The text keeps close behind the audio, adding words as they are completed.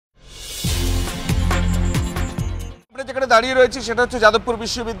আমরা যেখানে দাঁড়িয়ে রয়েছি সেটা হচ্ছে যাদবপুর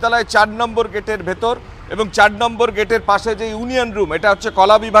বিশ্ববিদ্যালয় ৪ নম্বর গেটের ভেতর এবং ৪ নম্বর গেটের পাশে যে ইউনিয়ন রুম, এটা হচ্ছে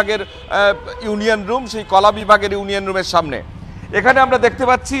কলা বিভাগের ইউনিয়ন রুম, সেই কলা বিভাগের ইউনিয়ন রুমের সামনে এখানে আমরা দেখতে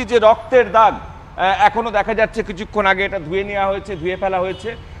পাচ্ছি যে রক্তের দাগ এখনো দেখা যাচ্ছে। কিছুক্ষণ আগে এটা ধুয়ে নেওয়া হয়েছে, ধুয়ে ফেলা হয়েছে,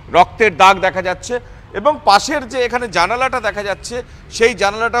 রক্তের দাগ দেখা যাচ্ছে এবং পাশের যে এখানে জানালাটা দেখা যাচ্ছে সেই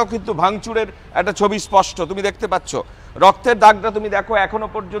জানালাটাও কিন্তু ভাঙচুরের একটা ছবি স্পষ্ট তুমি দেখতে পাচ্ছ। রক্তের দাগটা তুমি দেখো, এখনো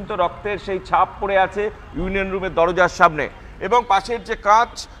পর্যন্ত রক্তের সেই ছাপ পড়ে আছে ইউনিয়ন রুমের দরজার সামনে এবং পাশের যে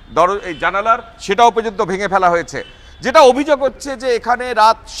কাঁচ এই জানালার সেটাও পর্যন্ত ভেঙে ফেলা হয়েছে। যেটা অভিযোগ হচ্ছে যে এখানে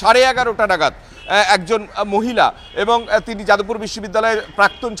রাত 11:30 নাগাদ একজন মহিলা এবং তিনি যাদবপুর বিশ্ববিদ্যালয়ের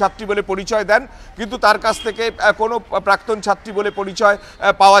প্রাক্তন ছাত্রী বলে পরিচয় দেন, কিন্তু তার কাছ থেকে কোনো প্রাক্তন ছাত্রী বলে পরিচয়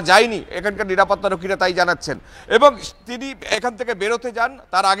পাওয়া যায়নি, এখানকার নিরাপত্তারক্ষীরা তাই জানাচ্ছেন। এবং তিনি এখান থেকে বেরোতে যান,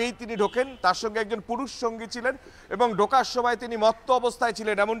 তার আগেই তিনি ঢোকেন, তার সঙ্গে একজন পুরুষ সঙ্গী ছিলেন এবং ঢোকার সময় তিনি মত্ত অবস্থায়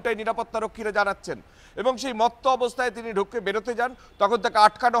ছিলেন এমনটাই নিরাপত্তারক্ষীরা জানাচ্ছেন। এবং সেই মত্ত অবস্থায় তিনি বেরোতে যান, তখন তাকে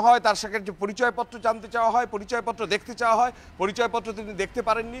আটকানো হয়, তার সাথে যে পরিচয়পত্র জানতে চাওয়া হয়, পরিচয়পত্র দেখতে চাওয়া হয়, পরিচয়পত্র তিনি দেখতে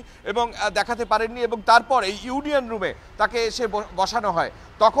পারেননি এবং দেখাতে পারেননি এবং তারপর এই ইউনিয়ন রুমে তাকে এসে বসানো হয়।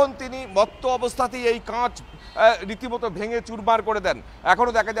 তখন তিনি মত্ত অবস্থাতেই এই কাঁচ রীতিমতো ভেঙে চুরমার করে দেন।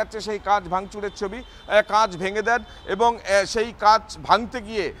 এখনও দেখা যাচ্ছে সেই কাঁচ ভাঙচুরের ছবি। কাঁচ ভেঙে দেন এবং সেই কাঁচ ভাঙতে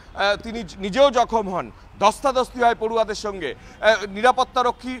গিয়ে তিনি নিজেও জখম হন, ধস্তাধস্তি হয় পড়ুয়াদের সঙ্গে,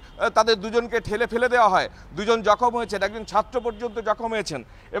 নিরাপত্তারক্ষী তাদের দুজনকে ঠেলে ফেলে দেওয়া হয়, দুজন জখম হয়েছেন, একজন ছাত্র পর্যন্ত জখম হয়েছেন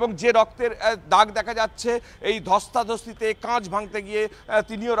এবং যে রক্তের দাগ দেখা যাচ্ছে এই ধস্তাধস্তিতে কাঁচ ভাঙতে গিয়ে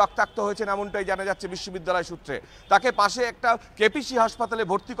তিনিও রক্তাক্ত হয়েছেন এমনটাই জানা যাচ্ছে বিশ্ববিদ্যালয় সূত্রে। তাকে পাশে একটা কেপিসি হাসপাতালে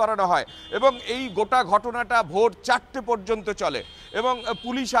ভর্তি করানো হয় এবং এই গোটা ঘটনাটা ভোর 4টে পর্যন্ত চলে এবং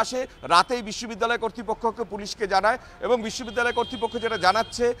পুলিশ আসে রাতেই বিশ্ববিদ্যালয় কর্তৃপক্ষকে পুলিশকে জানায় এবং বিশ্ববিদ্যালয় কর্তৃপক্ষ যেটা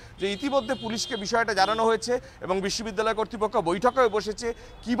জানাচ্ছে যে ইতিমধ্যে পুলিশকে বিষয়টা জানানো হয়েছে এবং বিশ্ববিদ্যালয় কর্তৃপক্ষ বৈঠকেও বসেছে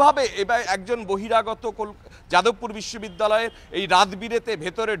কিভাবে এবার একজন বহিরাগত যাদবপুর বিশ্ববিদ্যালয়ের এই রাতবিরেতে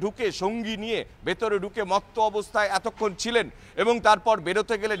ভেতরে ঢুকে সঙ্গী নিয়ে ভেতরে ঢুকে মত্ত অবস্থায় এতক্ষণ ছিলেন এবং তারপর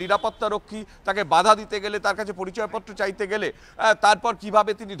বেরোতে গেলে নিরাপত্তারক্ষী তাকে বাধা দিতে গেলে, তার কাছে পরিচয়পত্র চাইতে গেলে তারপর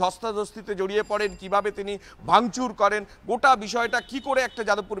কিভাবে তিনি ধস্তাধস্তিতে জড়িয়ে পড়েন, কিভাবে তিনি ভাঙচুর করেন, গোটা বিষয়টা কি করে একটা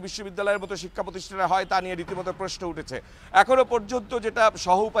যাদবপুর বিশ্ববিদ্যালয়ের মতো শিক্ষা প্রতিষ্ঠানে হয় তা নিয়ে রীতিমতো প্রশ্ন উঠেছে। এখনো পর্যন্ত যেটা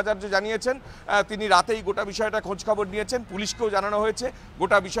সহ উপাচার্য জানিয়েছেন, তিনি রাতেই গোটা বিষয়টা খোঁজখবর নিয়েছেন, পুলিশকেও জানানো হয়েছে,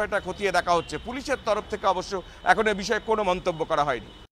 গোটা বিষয়টা খতিয়ে দেখা হচ্ছে। পুলিশের তরফ থেকে অবশ্য এখন এ বিষয়ে কোনো মন্তব্য করা হয়নি।